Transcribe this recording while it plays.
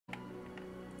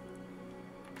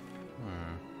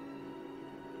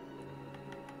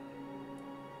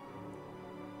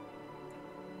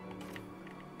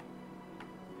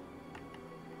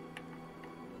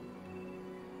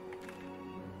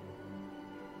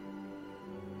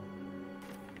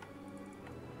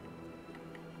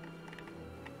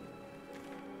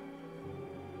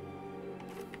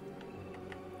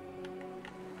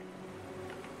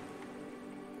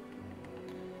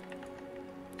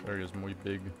area is muy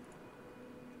big.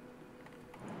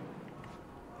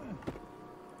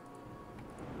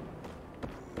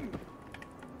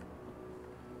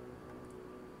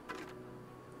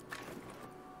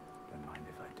 Don't mind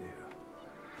if I do.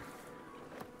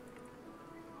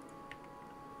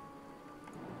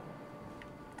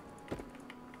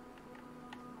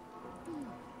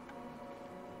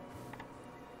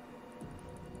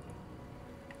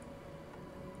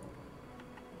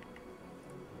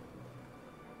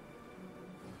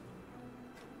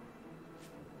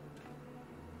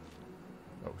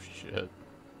 Oh shit.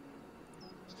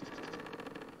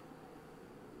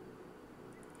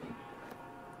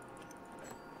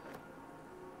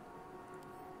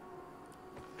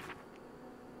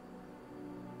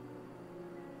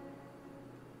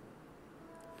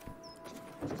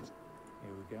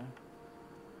 Here we go.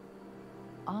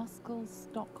 Arskel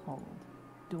Stockhold,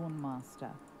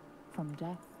 Dawnmaster. From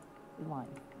death, life.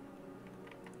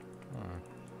 Hmm.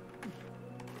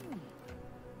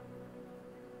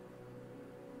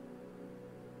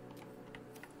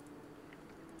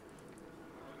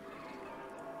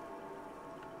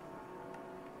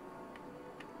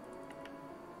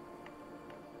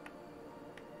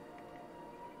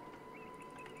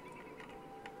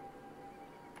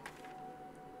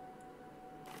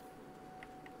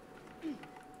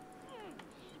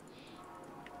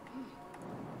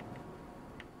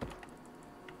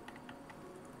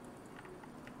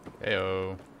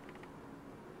 Heyo.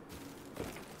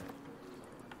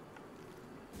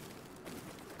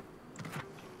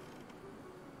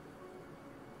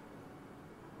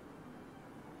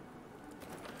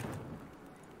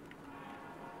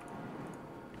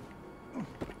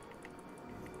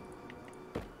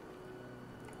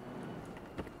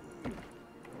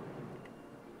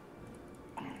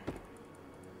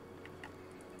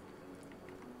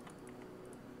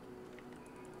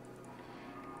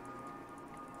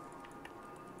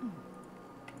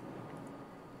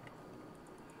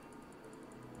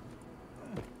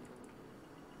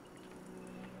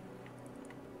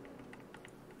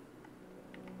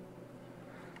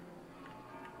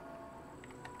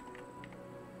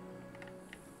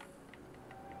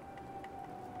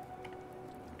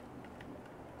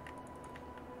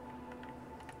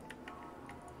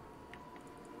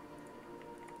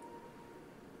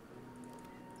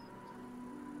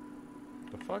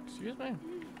 The fuck? Excuse me?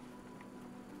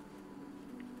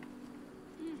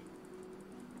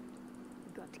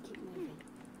 We've got to keep moving.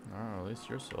 Oh, at least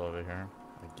you're still over here.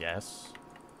 I guess.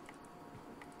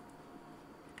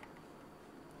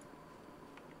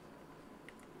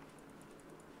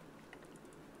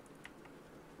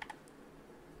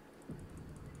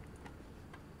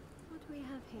 What do we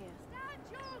have here? Stand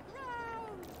your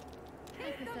ground!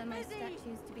 I prefer my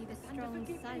statues to be the strong,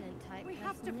 silent type. We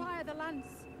have to personally. fire the lance.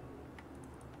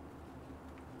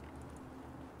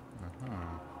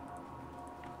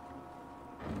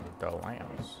 The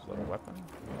lance. Is that a weapon?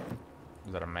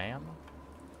 Is that a man?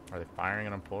 Are they firing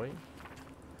an employee?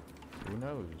 Who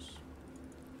knows?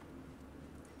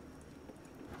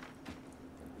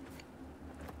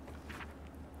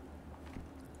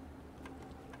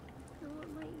 Now what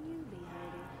might you be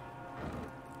hiding?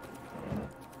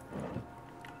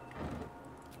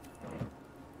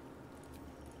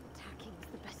 Attacking is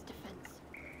the best defense.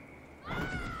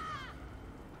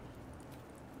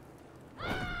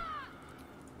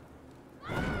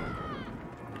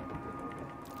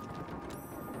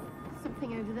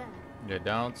 Something over there. You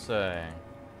don't say.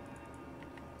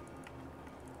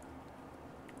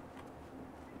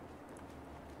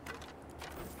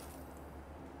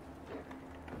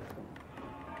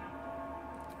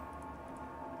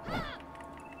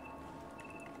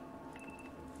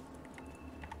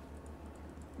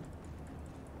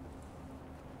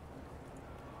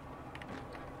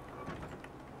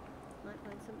 Might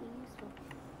find something useful.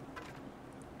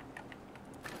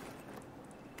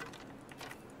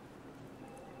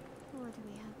 What do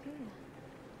we have here?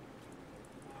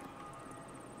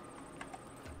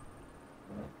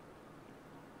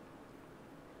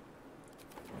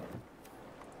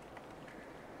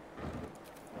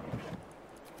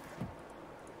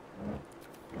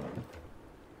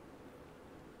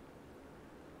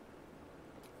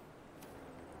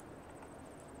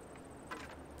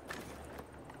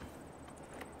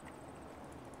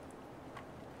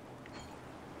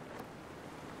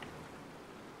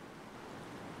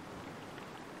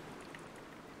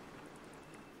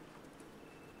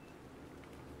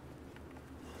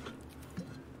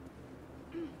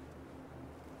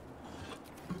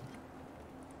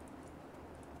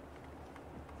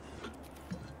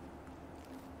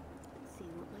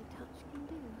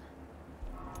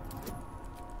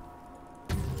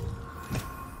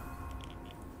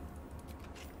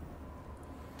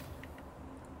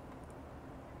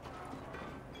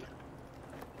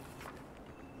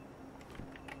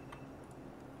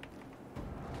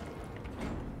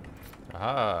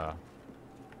 Aha.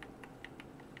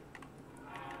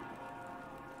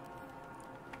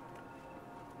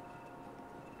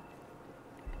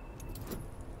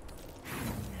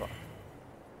 Fuck.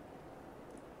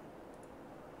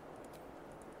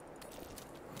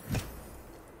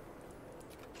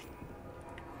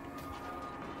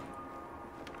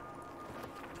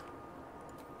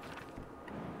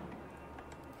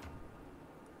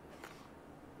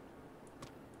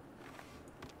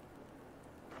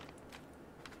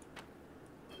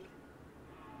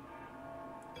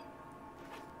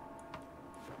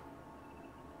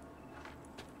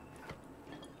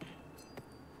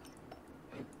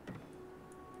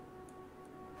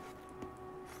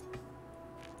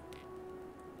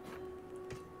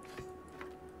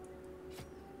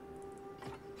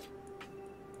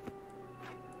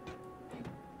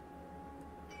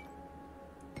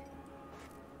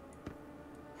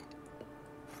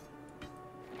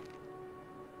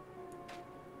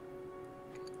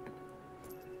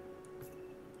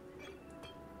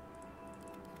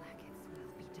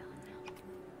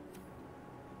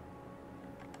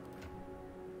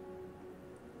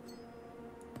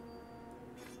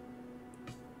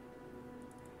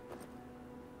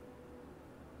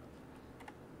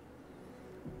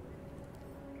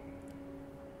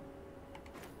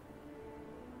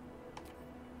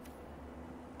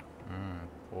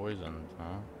 Poisoned,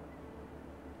 huh?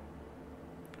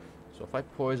 So if I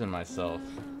poison myself...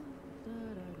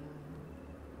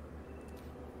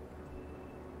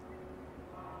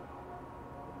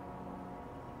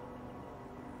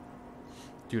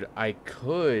 Dude, I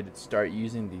could start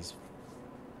using these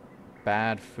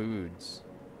bad foods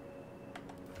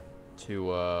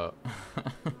to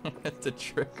to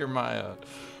trigger my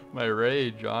my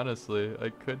rage, honestly. I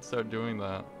could start doing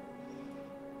that.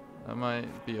 That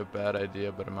might be a bad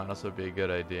idea, but it might also be a good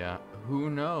idea.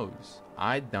 Who knows?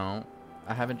 I don't.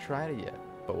 I haven't tried it yet,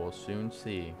 but we'll soon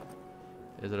see.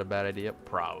 Is it a bad idea?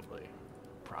 Probably.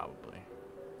 Probably.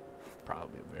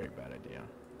 Probably a very bad idea.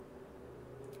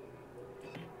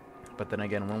 But then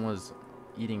again, when was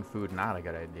eating food not a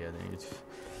good idea?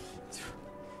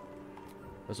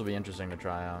 This will be interesting to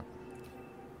try out.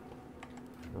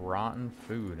 Rotten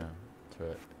food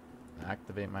to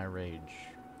activate my rage.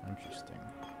 Interesting.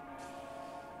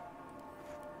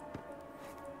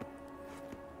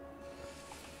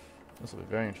 This will be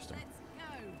very interesting.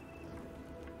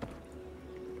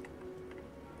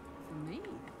 For me.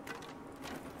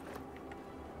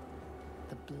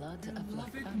 The blood of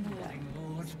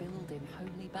Lathander, spilled in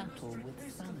holy battle with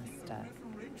Sanister,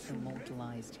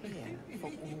 immortalized here for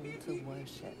all to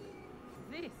worship.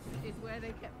 This is where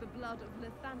they kept the blood of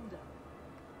Lathander.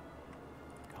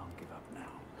 Can't give up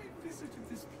now. I visited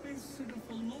this place in a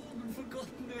forlorn and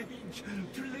forgotten age,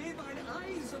 to lay mine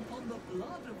eyes upon the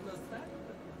blood of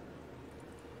Lathander.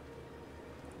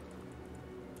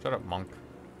 Shut up, monk.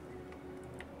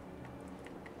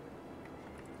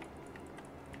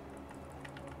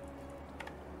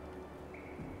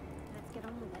 Let's get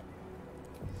on with it.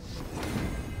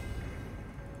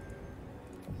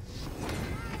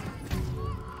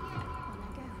 On I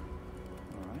go.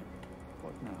 All right.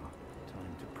 What now?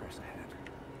 Time to press ahead.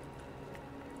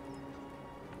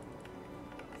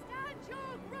 Stand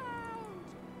your ground!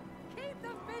 Keep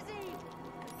them busy!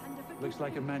 And if it Looks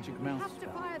like a magic we mouth have to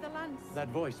spell. fire the lance. That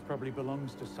voice probably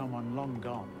belongs to someone long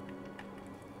gone.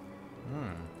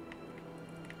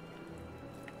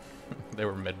 They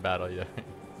were mid-battle, yeah.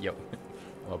 Yo.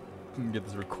 I'll get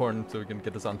this recording so we can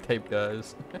get this on tape,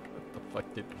 guys. What the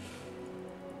fuck, dude?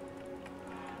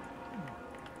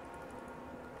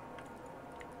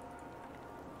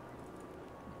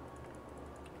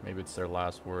 Maybe it's their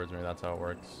last words, maybe that's how it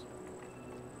works.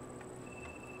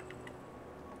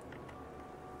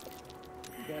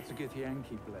 That's a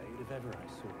Githyanki blade, if ever I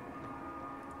saw one.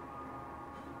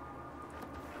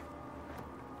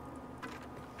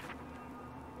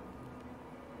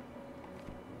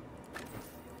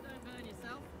 Don't burn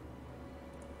yourself.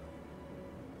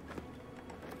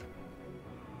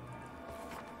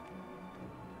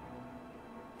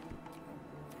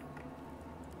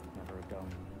 Never a dull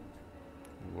moment.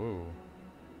 Whoa.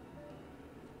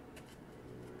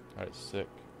 That is sick.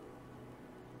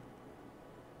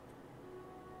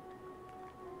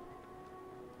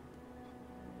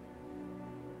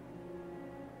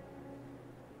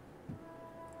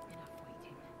 Enough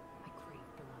waiting. I crave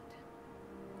blood.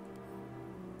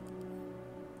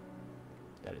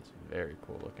 That is very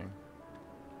cool looking.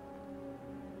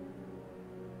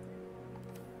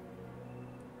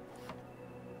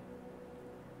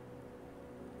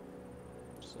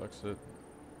 Sucks it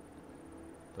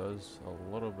does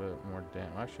a little bit more damage.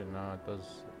 Actually, no, it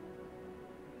does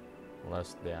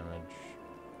less damage.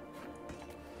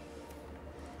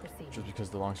 Proceed. Just because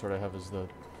the longsword I have is the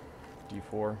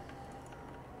D4.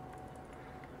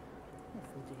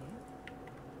 This'll do.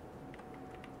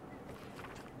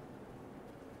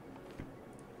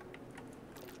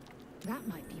 That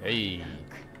might be Hey,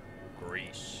 luck.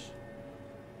 Grease.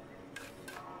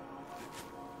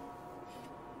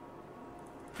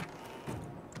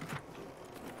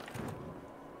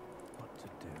 What to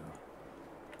do?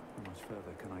 How much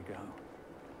further can I go?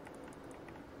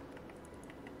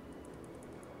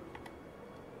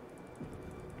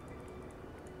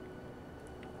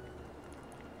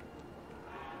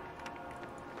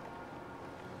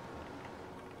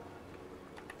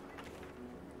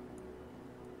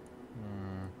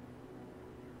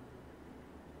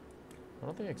 Why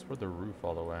don't they explore the roof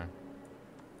all the way?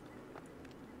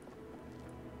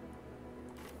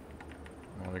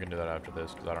 Well, we can do that after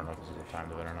this, because I don't know if this is the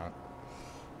time of it or not.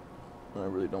 I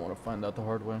really don't want to find out the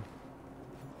hard way.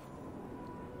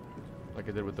 Like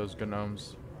I did with those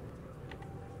gnomes.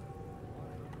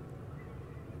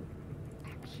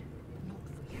 Action, not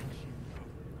reaction.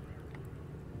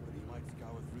 But he might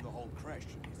scour through the whole creche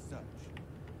in his search.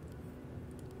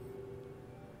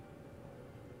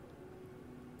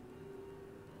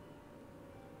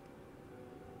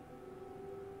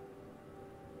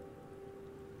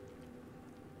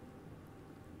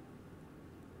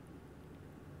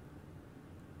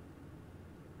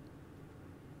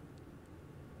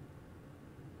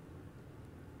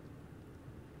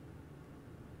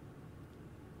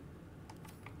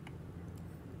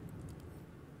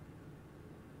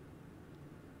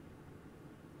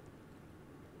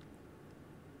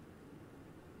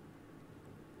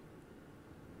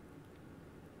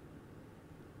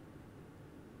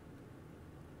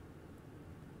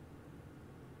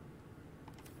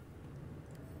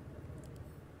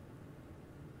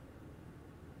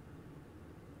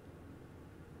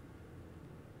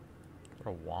 Is that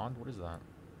a wand? What is that? Oh,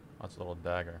 that's a little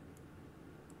dagger.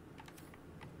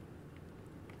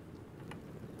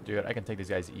 Dude, I can take these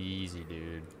guys easy,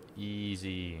 dude.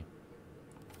 Easy.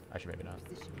 Actually, maybe not.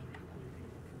 Positioning.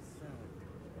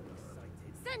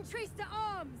 Sentries to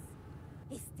arms!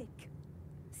 Istik,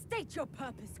 state your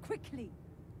purpose quickly.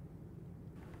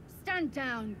 Stand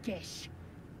down, Gish.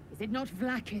 Is it not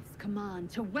Vlaakith's command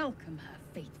to welcome her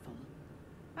faithful?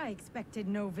 I expected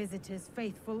no visitors,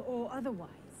 faithful or otherwise.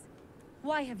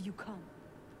 Why have you come?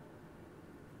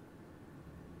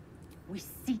 We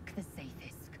seek the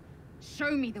Sathisk. Show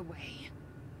me the way.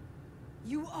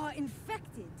 You are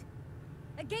infected.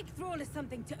 A gate thrall is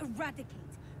something to eradicate,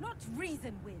 not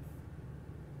reason with.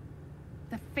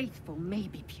 The faithful may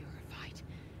be purified.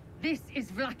 This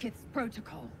is Vlaakith's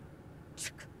protocol.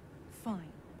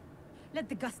 Fine. Let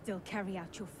the Gustil carry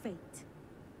out your fate.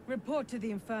 Report to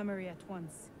the infirmary at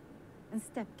once. And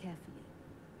step carefully.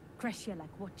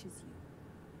 Kresialak watches you.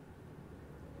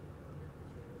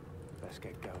 Let's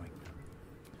get going.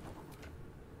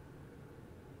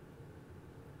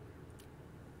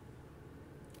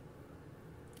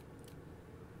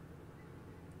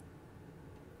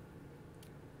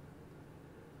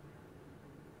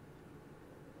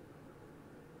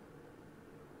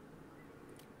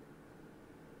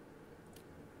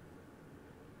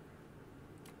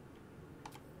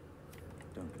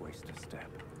 Don't waste a step.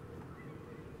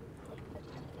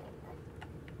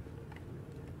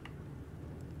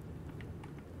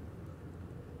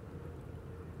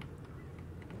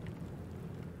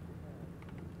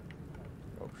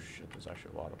 Oh shit, there's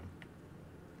actually a lot of them.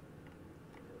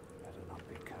 Better not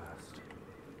be cursed.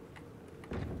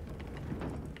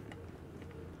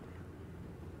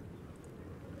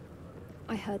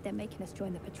 I heard they're making us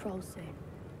join the patrol soon.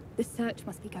 The search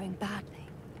must be going badly.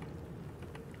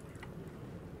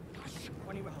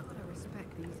 I respect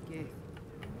these gifts.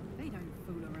 They don't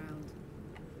fool around.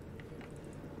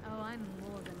 Oh, I'm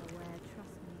more than aware,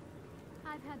 trust me.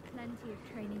 I've had plenty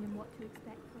of training in what to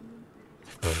expect from them.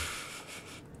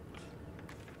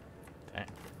 Dang.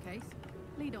 Case,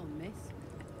 lead on, miss.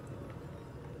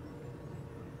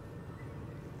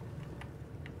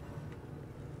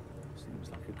 Seems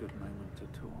like a good moment to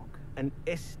talk. An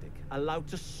Istik allowed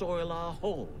to soil our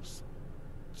halls?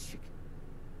 Chick.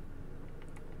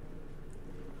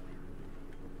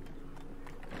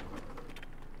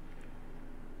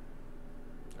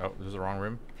 Oh, this is the wrong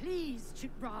room? Please,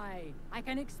 Chitrai, I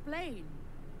can explain.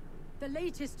 The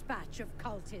latest batch of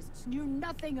cultists knew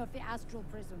nothing of the astral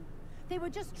prism. They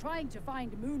were just trying to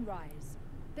find Moonrise.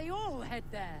 They all head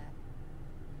there.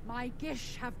 My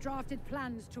Gish have drafted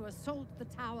plans to assault the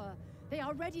tower. They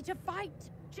are ready to fight,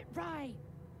 Chitrai.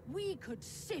 We could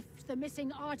sift the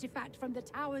missing artifact from the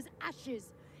tower's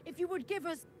ashes if you would give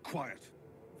us... Quiet.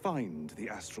 Find the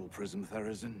astral prism,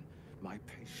 Therazin. My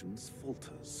patience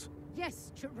falters.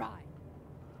 Yes, Chirai.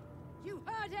 You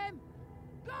heard him!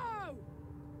 Go!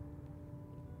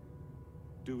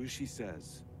 Do as she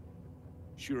says.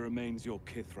 She remains your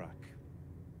Githrak.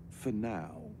 For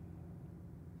now.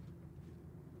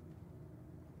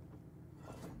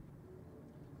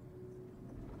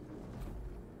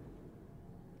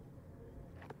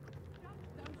 Shut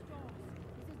those doors.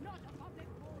 This is not a public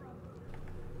forum.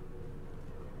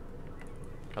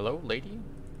 Hello, lady?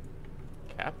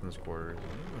 Captain's quarters.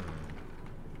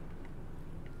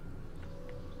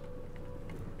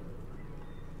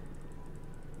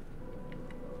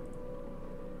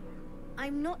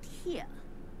 I'm not here.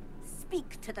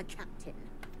 Speak to the captain.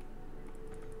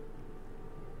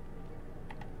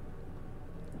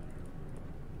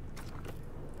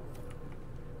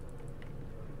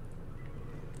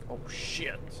 Oh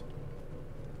shit.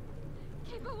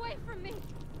 Keep away from me!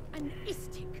 An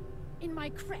istik in my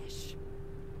creche.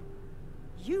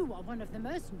 You are one of the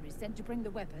mercenaries sent to bring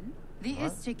the weapon. The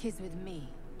What? Istik is with me,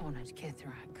 honored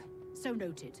Githrak. So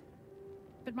noted.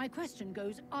 But my question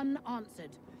goes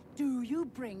unanswered. Do you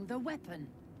bring the weapon?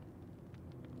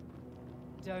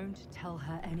 Don't tell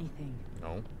her anything.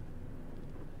 No.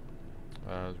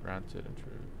 Granted and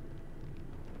true.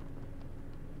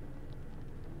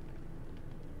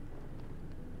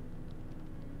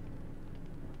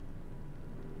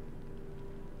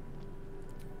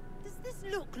 Does this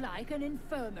look like an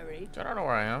infirmary? I don't know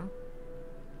where I am.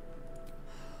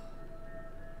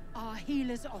 Our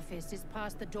healer's office is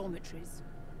past the dormitories.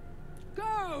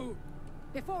 Go!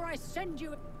 Before I send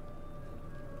you...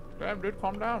 Damn, dude,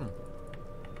 calm down.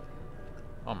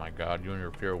 Oh my god, you and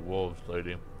your fear of wolves,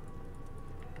 lady.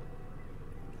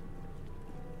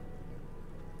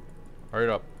 Hurry it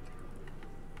up.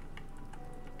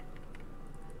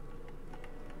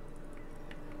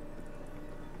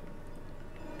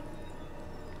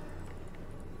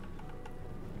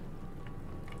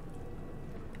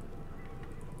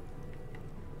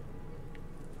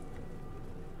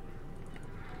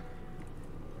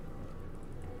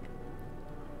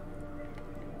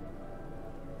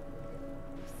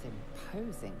 This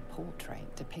imposing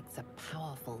portrait depicts a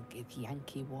powerful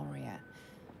Githyanki warrior,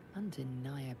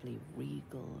 undeniably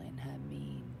regal in her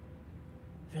mien.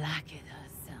 Vlaakith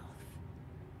herself.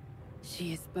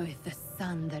 She is both the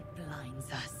sun that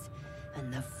blinds us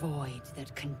and the void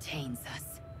that contains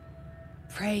us.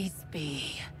 Praise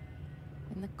be.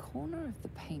 In the corner of the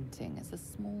painting is a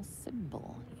small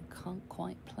symbol you can't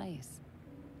quite place.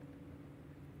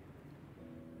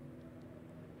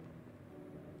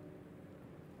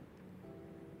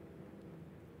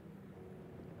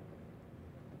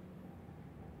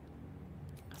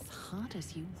 Hard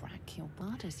as you rack your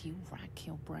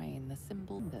brain, the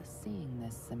symbol, seeing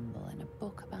this symbol in a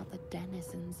book about the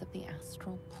denizens of the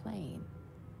astral plane.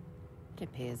 It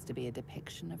appears to be a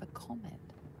depiction of a comet.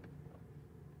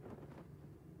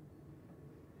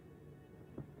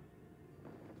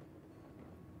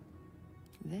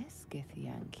 This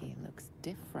Githyanki looks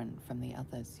different from the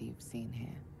others you've seen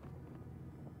here.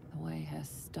 The way her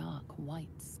stark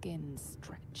white skin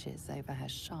stretches over her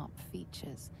sharp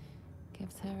features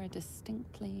gives her a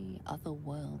distinctly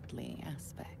otherworldly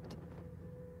aspect.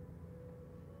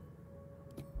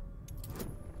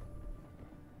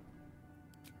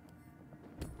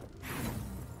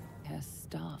 Her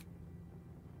stark.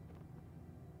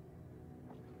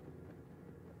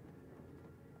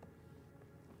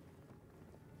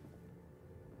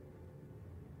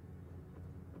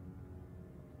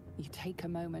 You take a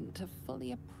moment to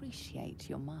fully appreciate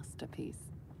your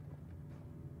masterpiece.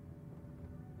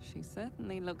 She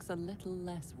certainly looks a little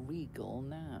less regal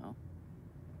now.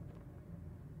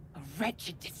 A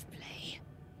wretched display.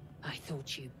 I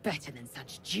thought you better than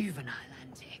such juvenile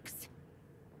antics.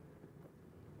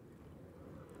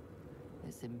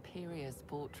 This imperious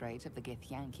portrait of the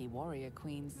Githyanki warrior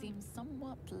queen seems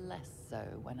somewhat less so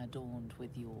when adorned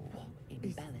with your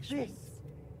embellishments.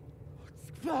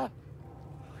 I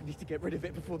need to get rid of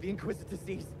it before the Inquisitor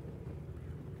sees.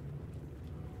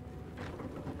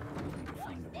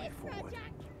 Find a way forward.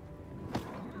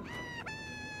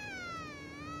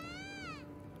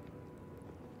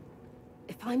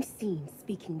 If I'm seen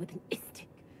speaking with an Istik,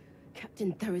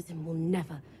 Captain Therazin will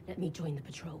never let me join the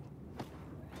patrol.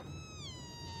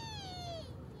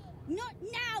 Not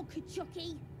now,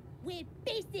 Kachuki! We're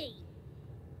busy!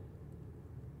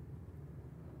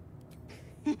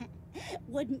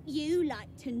 Wouldn't you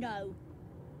like to know?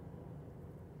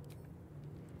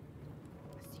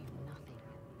 Assume nothing.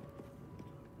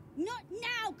 Not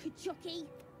now, Kachuki!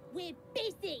 We're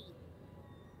busy!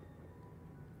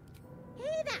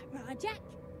 Hear that, Rajak?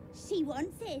 She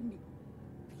wants in.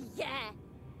 Yeah,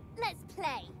 let's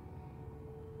play.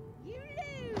 You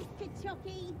lose,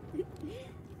 Kachoki.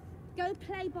 Go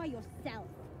play by yourself.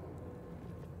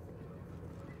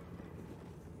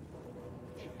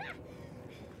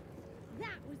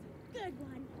 That was a good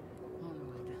one.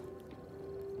 Onward.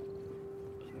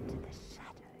 Into the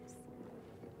shadows.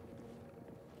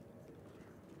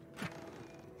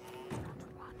 Not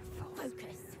one false.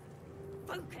 Focus.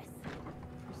 Focus.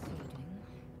 Proceeding.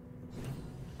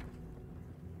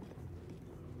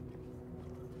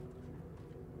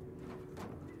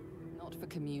 Not for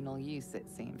communal use, it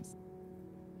seems.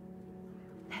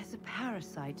 There's a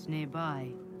parasite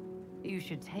nearby. You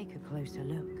should take a closer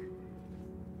look.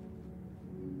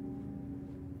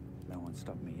 No one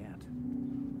stopped me yet.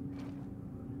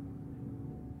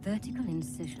 Vertical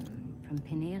incision from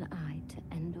pineal eye to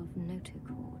end of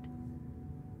notochord.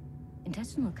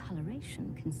 Intestinal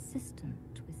coloration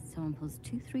consistent with samples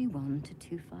 231 to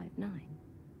 259.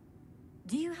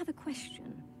 Do you have a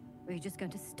question? Or are you just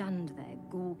going to stand there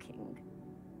gawking?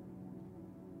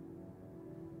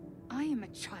 I am a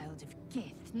child of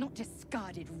Gith, not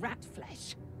discarded rat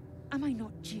flesh. Am I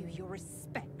not due your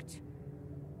respect?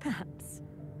 Perhaps.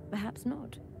 Perhaps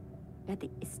not. Let the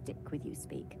Istik with you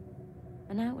speak,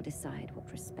 and I will decide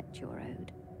what respect you're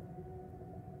owed.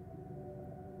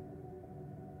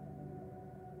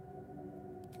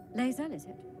 Lae'zel, is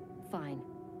it? Fine.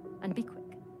 And be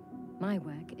quick. My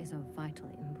work is of vital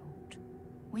import.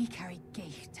 We carry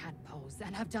Geich tadpoles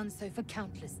and have done so for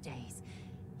countless days,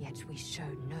 yet we show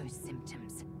no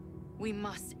symptoms. We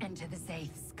must enter the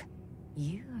Zaithsk.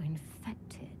 You are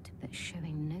infected, but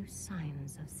showing no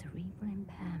signs of cerebral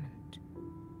impairment.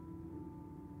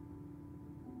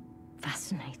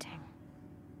 Fascinating.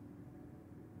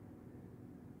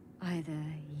 Either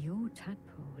your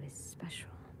tadpole is special,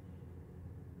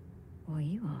 or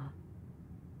you are.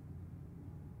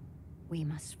 We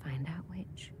must find out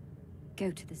which. Go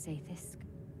to the Zaithsk.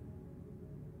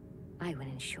 I will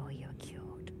ensure you're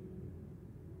cured.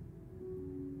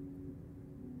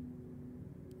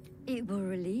 It will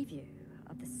relieve you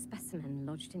of the specimen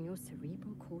lodged in your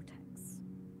cerebral cortex.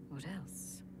 What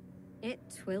else?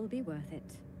 It will be worth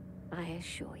it, I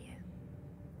assure you.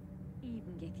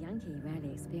 Even Githyanki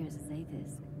rarely experiences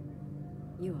Zaithis.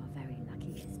 You are very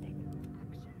lucky, Istik.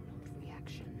 Action, not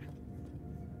reaction.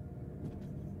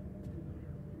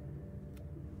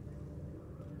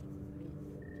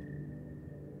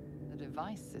 The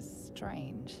device is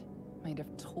strange, made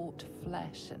of taut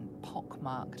flesh and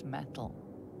pockmarked metal.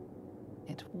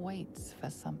 It waits for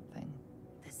something.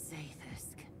 The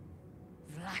Zaithsk.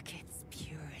 Vlaakith's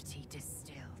purity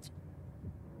distilled.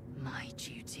 My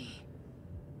duty.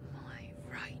 My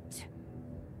right.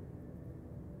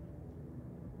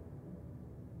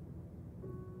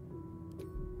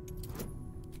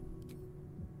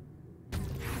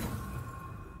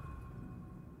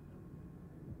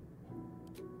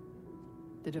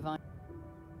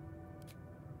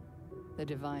 The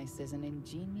device is an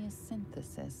ingenious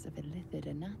synthesis of illithid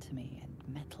anatomy and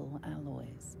metal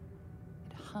alloys.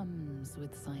 It hums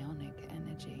with psionic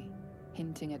energy,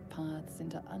 hinting at paths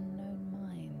into unknown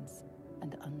minds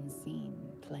and unseen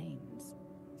planes.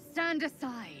 Stand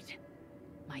aside!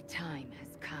 My time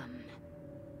has come.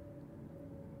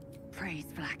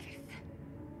 Praise Vlaakith.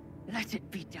 Let it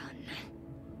be done.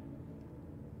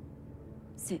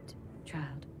 Sit,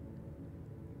 child.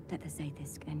 Let the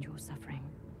Zaithis end your suffering.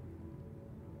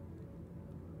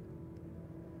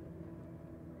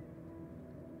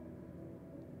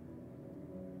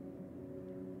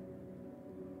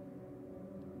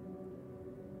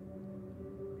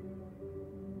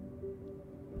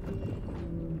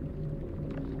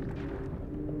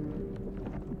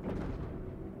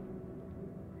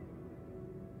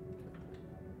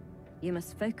 You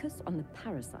must focus on the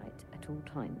parasite at all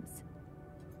times.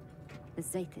 The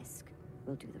Zaithis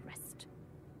will do the rest.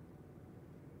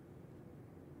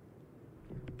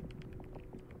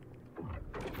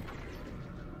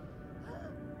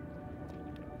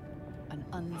 An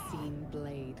unseen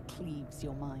blade cleaves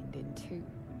your mind in two.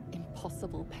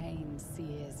 Impossible pain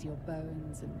sears your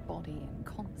bones and body in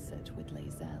concert with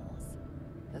Lae'zel's.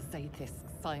 The Zaithis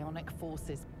psionic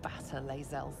forces batter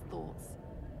Lae'zel's thoughts.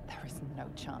 There is no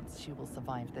chance she will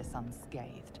survive this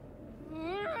unscathed.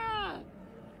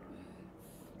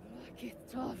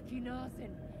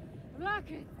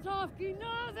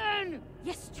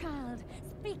 Yes, child.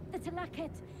 Speak the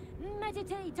Talakit.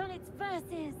 Meditate on its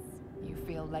verses. You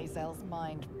feel Lae'zel's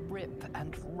mind rip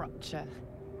and rupture.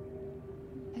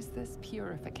 Is this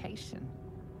purification?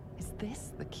 Is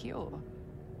this the cure?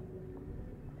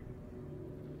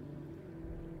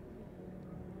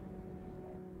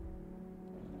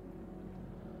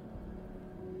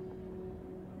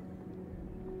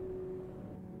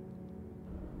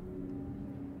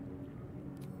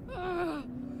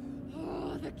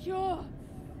 Sure.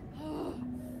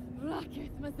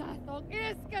 Rakith Mazathok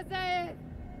Iskazaeth!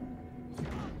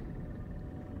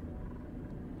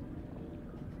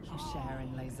 You share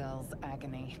in Lae'zel's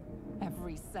agony.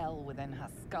 Every cell within her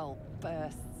skull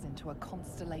bursts into a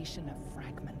constellation of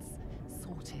fragments,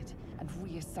 sorted and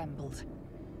reassembled.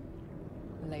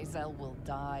 Lae'zel will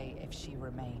die if she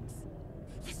remains.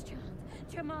 Yes, child.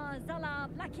 Jamar, Zala,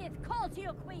 Blackith, call to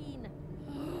your queen!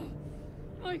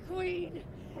 My queen!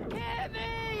 Hear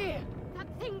me! That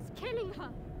thing's killing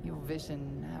her! Your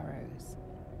vision narrows.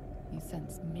 You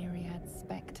sense myriad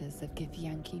specters of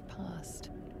Githyanki past.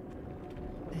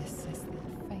 This is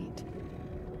their fate.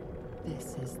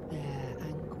 This is their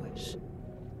anguish.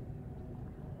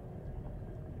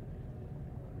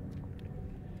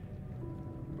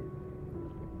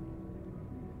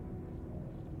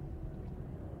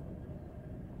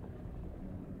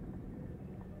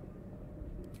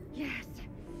 Yes!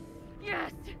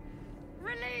 Yes!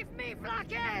 Relieve me,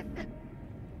 Blackith!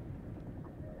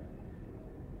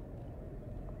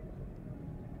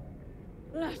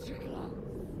 Lashikla!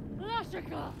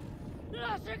 Lashikla!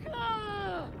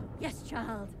 Lashikla! Yes,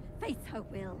 child. Face her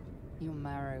will. Your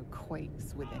marrow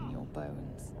quakes within your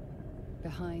bones.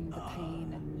 Behind the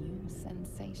pain, a new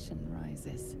sensation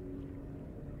rises.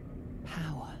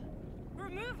 Power.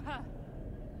 Remove her!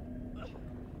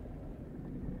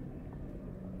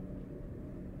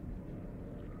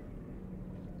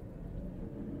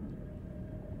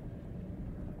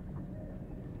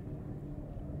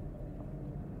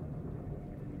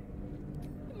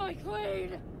 My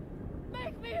queen!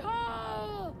 Make me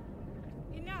whole!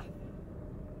 Enough!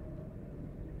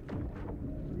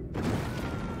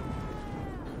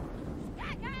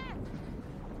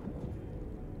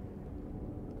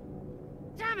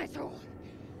 Damn it all!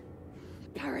 The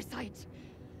parasite!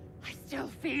 I still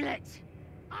feel it!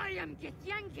 I am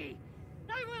Githyanki!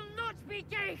 I will not be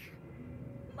gay!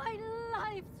 My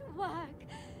life's work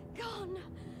gone.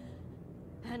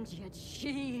 And yet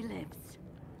she lives.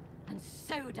 And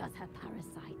so does her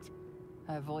parasite.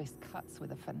 Her voice cuts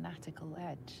with a fanatical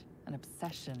edge, an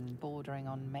obsession bordering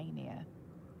on mania.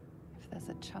 If there's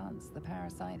a chance the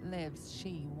parasite lives,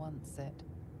 she wants it.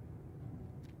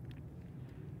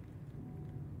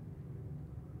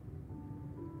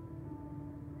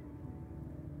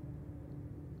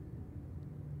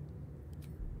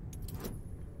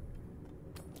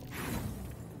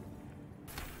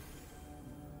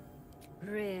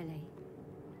 Really?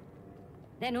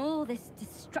 Then all this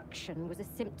destruction was a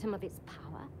symptom of its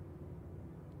power?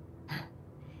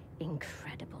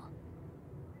 Incredible.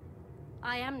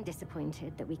 I am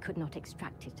disappointed that we could not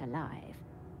extract it alive.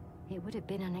 It would have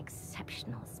been an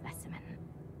exceptional specimen.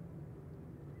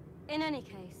 In any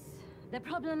case, the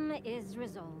problem is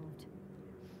resolved.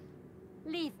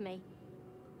 Leave me.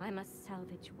 I must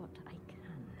salvage what I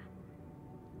can.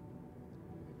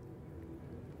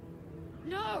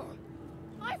 No!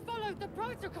 I followed the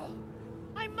protocol!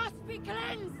 I must be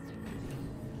cleansed!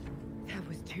 That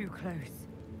was too close.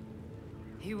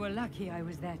 You were lucky I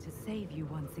was there to save you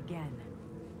once again.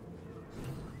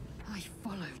 I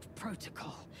followed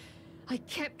protocol. I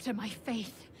kept to my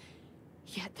faith.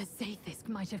 Yet the Zaithisk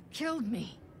might have killed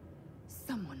me.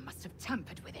 Someone must have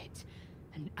tampered with it.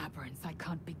 An aberrance I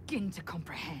can't begin to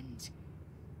comprehend.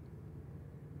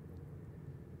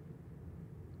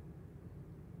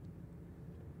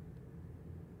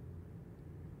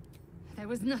 There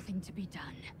was nothing to be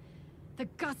done. The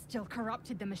gust still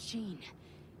corrupted the machine.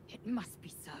 It must be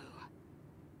so.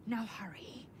 Now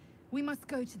hurry. We must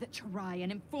go to the Charai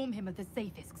and inform him of the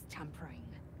Zaithisk's tampering.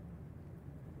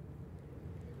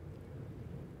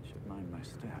 Should mind my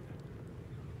step.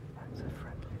 That's a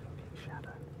friendly-looking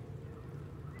shadow.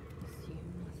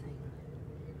 Assume nothing.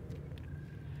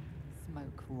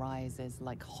 Smoke rises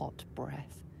like hot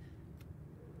breath.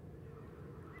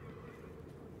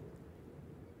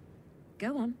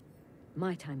 Go on.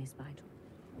 My time is vital.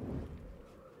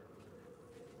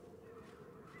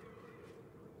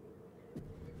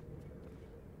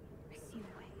 I see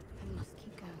a way. I must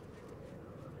keep going.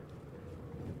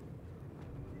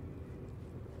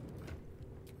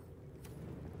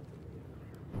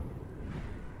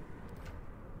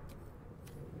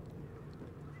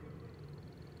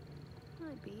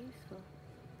 Might be useful.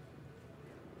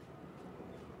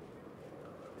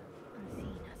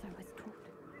 Unseen as I was taught.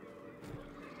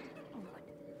 Onward.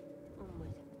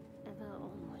 Onward. Ever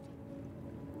onward.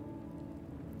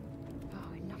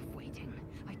 Oh, enough waiting.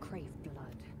 I crave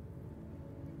blood.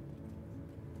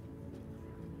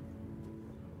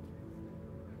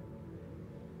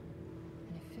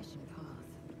 An efficient path.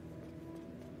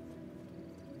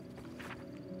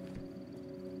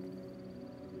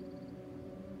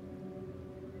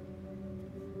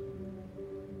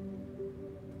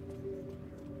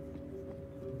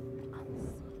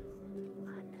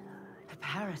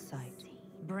 parasite,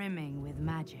 brimming with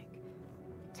magic.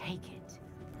 Take it.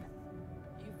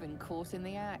 You've been caught in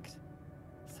the act.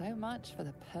 So much for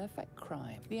the perfect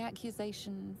crime. The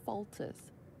accusation falters.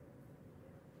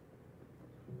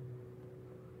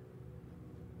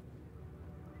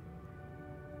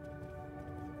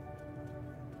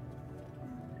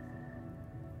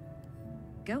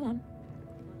 Go on.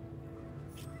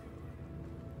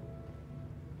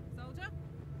 Soldier?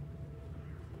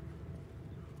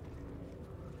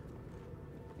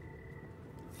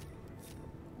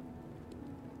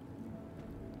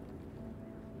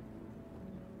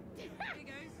 Here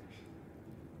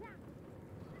goes.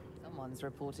 Someone's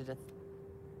reported a...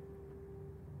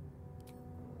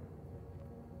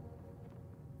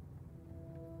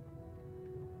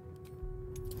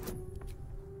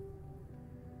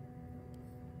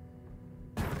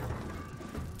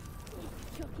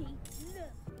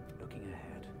 Looking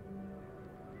ahead.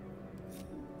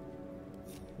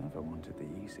 Never wanted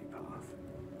the easy path.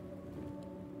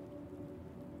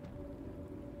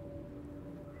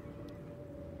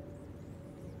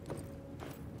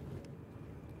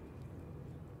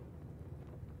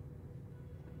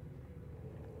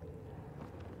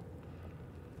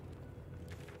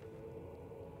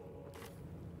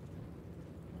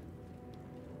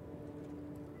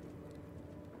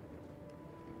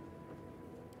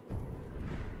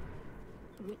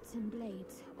 Wits and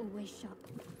blades, always sharp.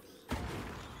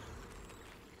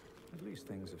 At least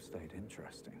things have stayed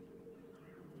interesting.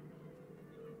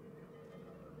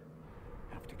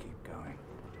 Have to keep going.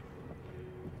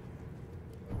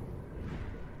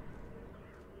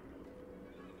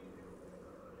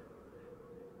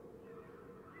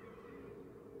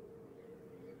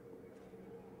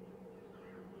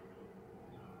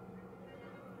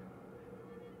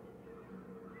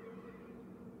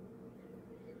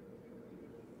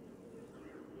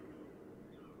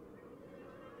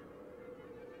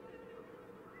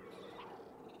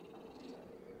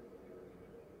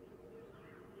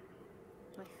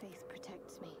 My faith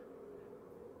protects me.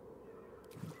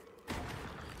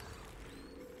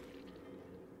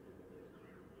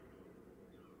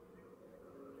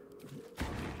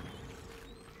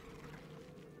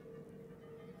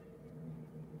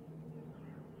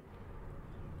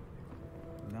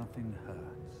 Nothing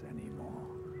hurts anymore.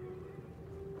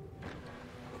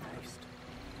 Taste.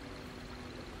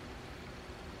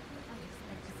 I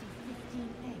expect to see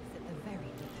 15 eggs at the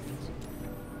very least.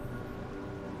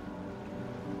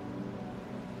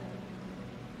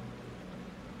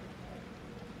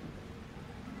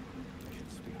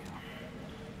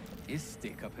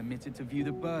 Istik are permitted to view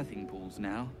the birthing pools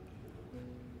now.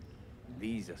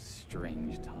 These are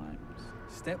strange times.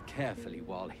 Step carefully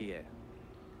while here.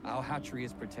 Our hatchery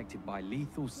is protected by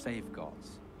lethal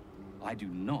safeguards. I do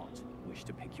not wish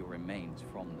to pick your remains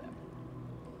from them.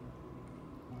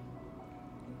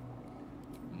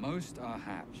 Most are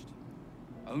hatched.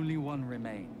 Only one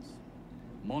remains.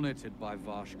 Monitored by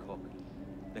Varsh Kok,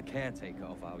 the caretaker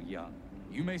of our young.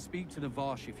 You may speak to the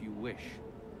Varsh if you wish,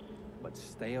 but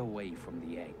stay away from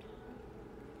the egg.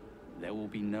 There will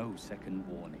be no second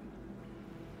warning.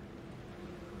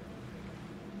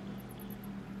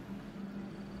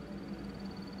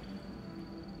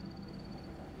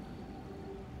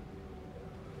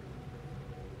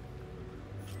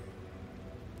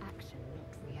 Action,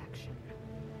 not reaction.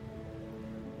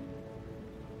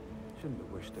 Shouldn't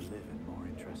have wished to live in more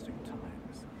interesting times.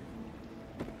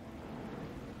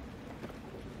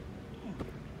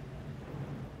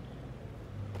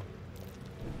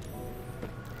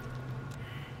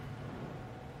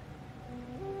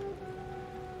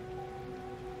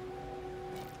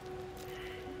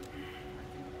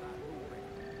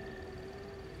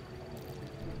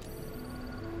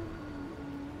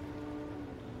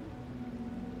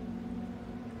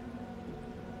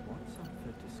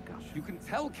 You can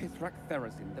tell Kithrak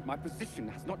Therazin that my position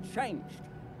has not changed.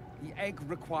 The egg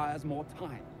requires more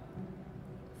time.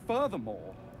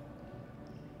 Furthermore,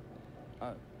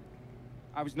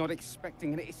 I was not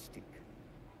expecting an Istik.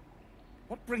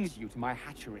 What brings you to my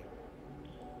hatchery?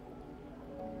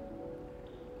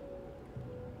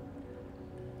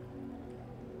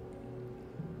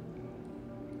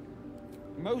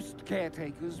 Most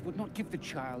caretakers would not give the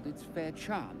child its fair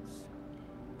chance,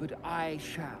 but I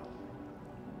shall.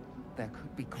 There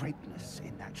could be greatness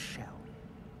in that shell.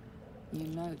 You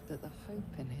note that the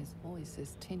hope in his voice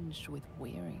is tinged with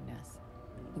weariness.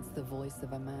 It's the voice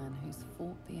of a man who's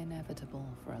fought the inevitable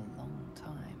for a long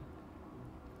time.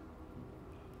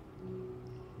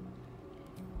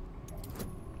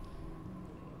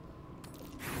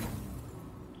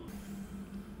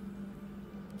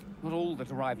 Not all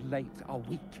that arrive late are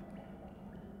weak.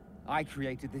 I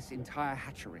created this entire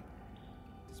hatchery,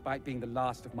 despite being the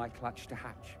last of my clutch to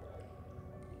hatch.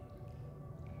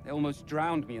 They almost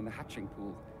drowned me in the hatching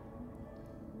pool,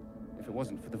 if it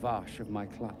wasn't for the Varsh of my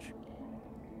clutch.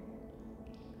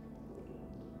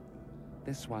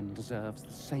 This one deserves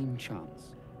the same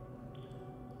chance.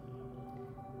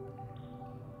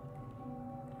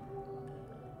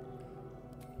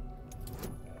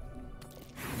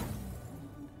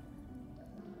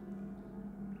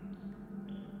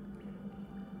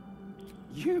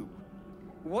 You?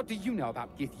 What do you know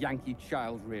about Githyanki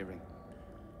child rearing?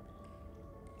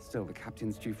 Still, the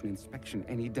captain's due for an inspection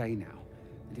any day now.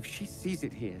 And if she sees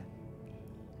it here...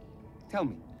 Tell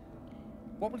me,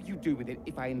 what will you do with it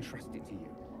if I entrust it to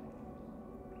you?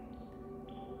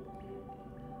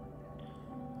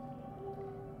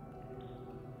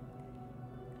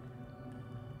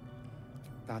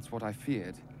 That's what I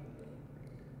feared.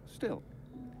 Still,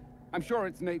 I'm sure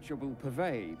its nature will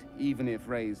pervade, even if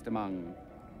raised among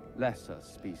lesser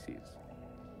species.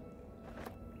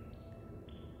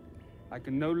 I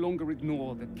can no longer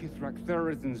ignore that Kithrak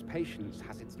Thurizen's patience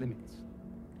has its limits.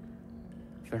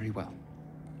 Very well.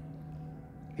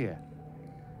 Here.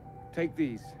 Take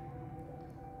these.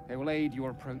 They will aid your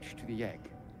approach to the egg.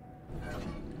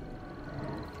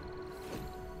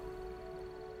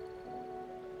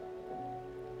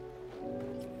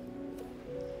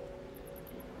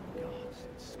 God,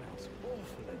 it smells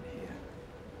awful in here.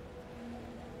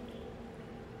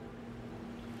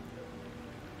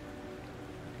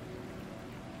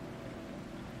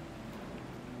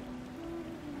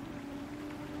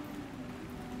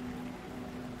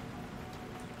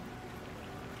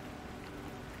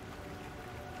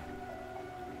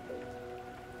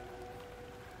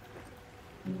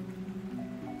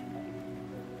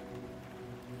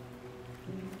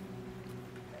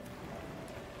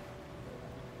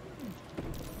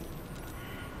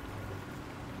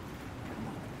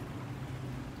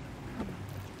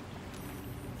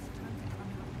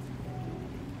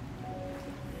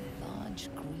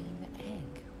 Green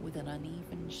egg with an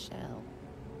uneven shell.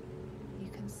 You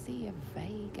can see a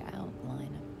vague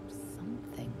outline of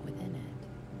something within it.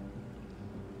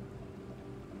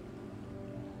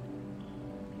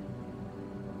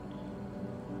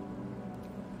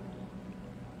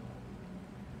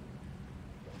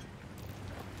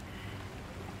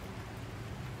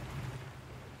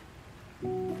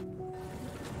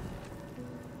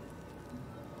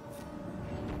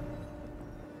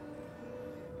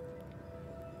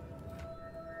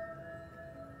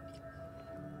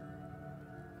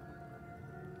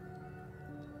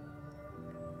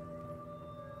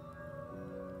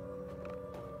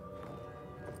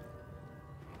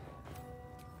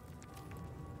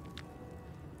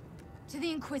 To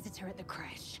the Inquisitor at the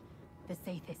creche. The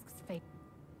Sathisk's fate.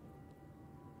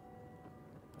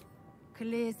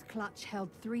 Kalir's clutch held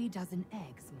 3 dozen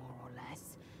eggs, more or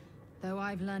less. Though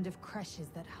I've learned of creches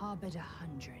that harbored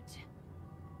 100.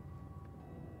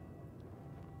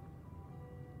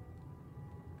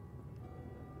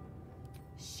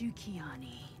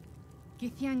 Shukiani.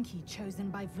 Githyanki chosen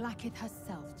by Vlaakith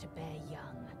herself to bear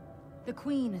young. The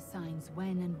Queen assigns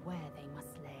when and where they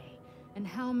must lay, and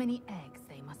how many eggs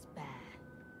they must bear.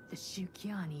 The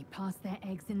Shukiani pass their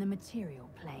eggs in the material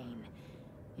plane.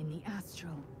 In the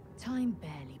astral, time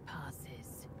barely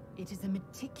passes. It is a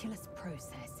meticulous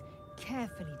process,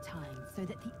 carefully timed so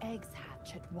that the eggs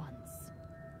hatch at once.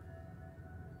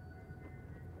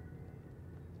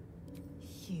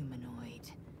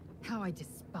 Humanoid. How I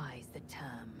despise the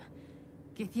term.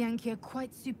 Githyanki are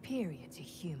quite superior to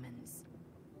humans.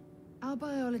 Our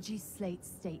biology slates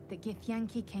state that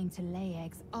Githyanki came to lay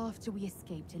eggs after we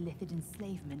escaped Illithid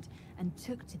enslavement and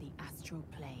took to the astral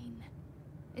plane.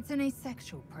 It's an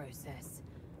asexual process,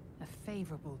 a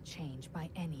favorable change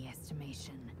by any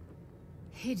estimation.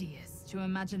 Hideous to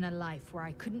imagine a life where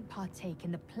I couldn't partake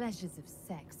in the pleasures of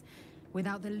sex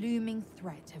without the looming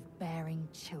threat of bearing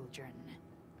children.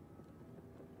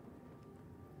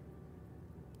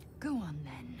 Go on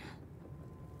then.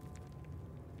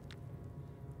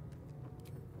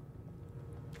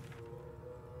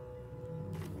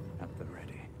 At the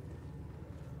ready.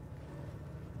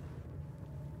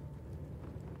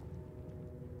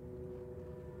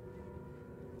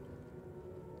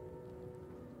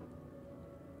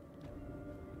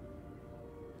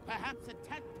 Perhaps a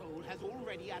tadpole has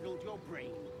already addled your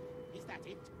brain. Is that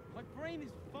it? My brain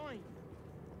is fine.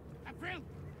 April!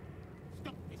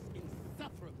 Stop this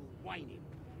insufferable whining.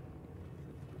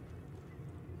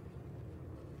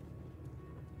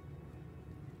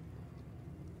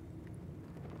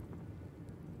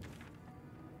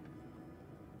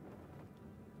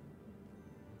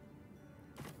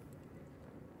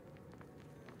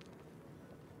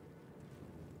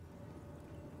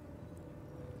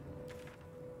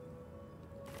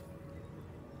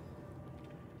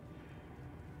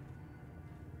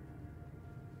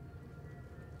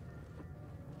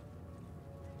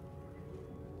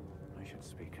 should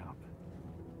speak up.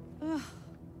 Ugh.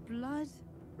 Blood?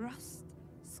 Rust?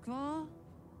 Squall?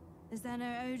 Is there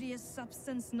no odious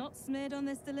substance not smeared on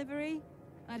this delivery?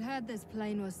 I'd heard this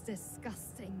plane was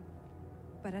disgusting,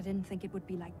 but I didn't think it would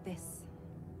be like this.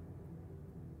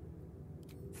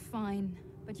 Fine,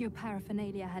 but your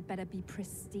paraphernalia had better be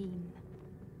pristine.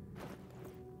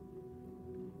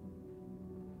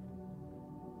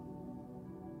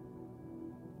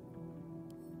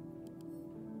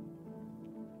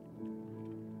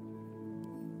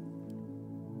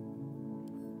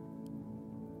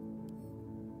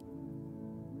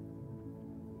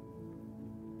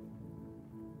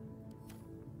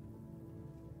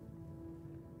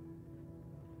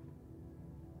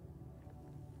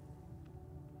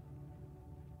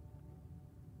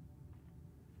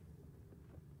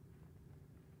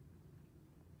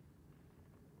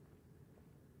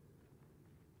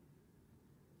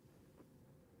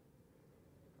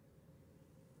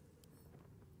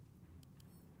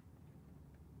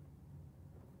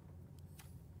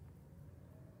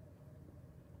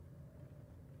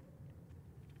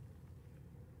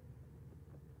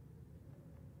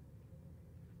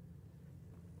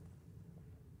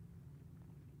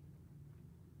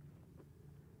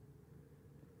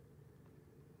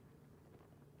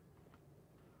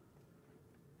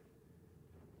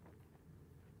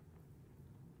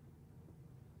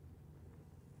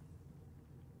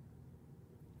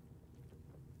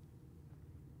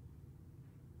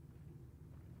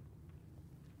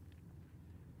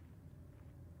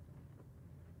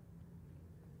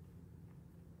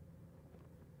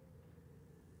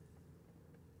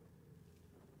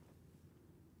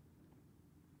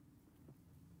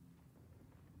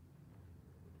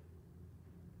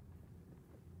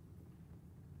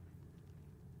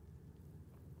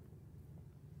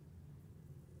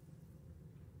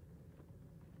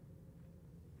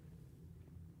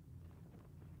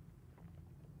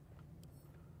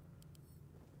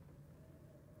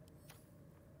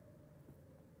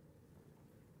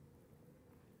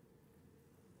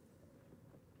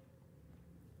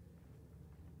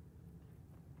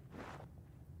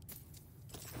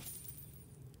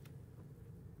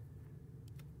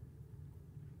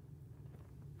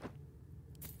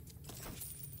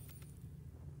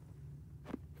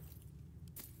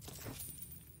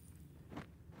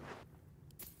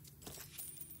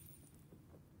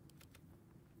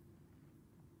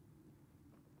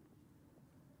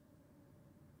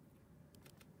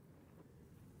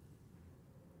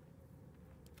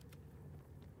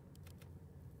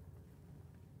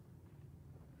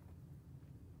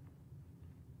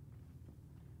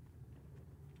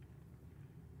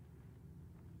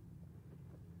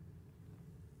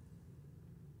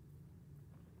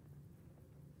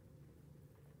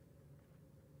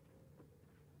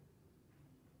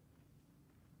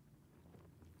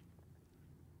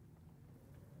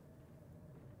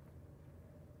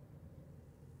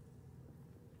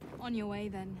 On your way,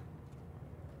 then.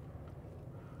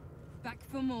 Back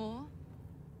for more?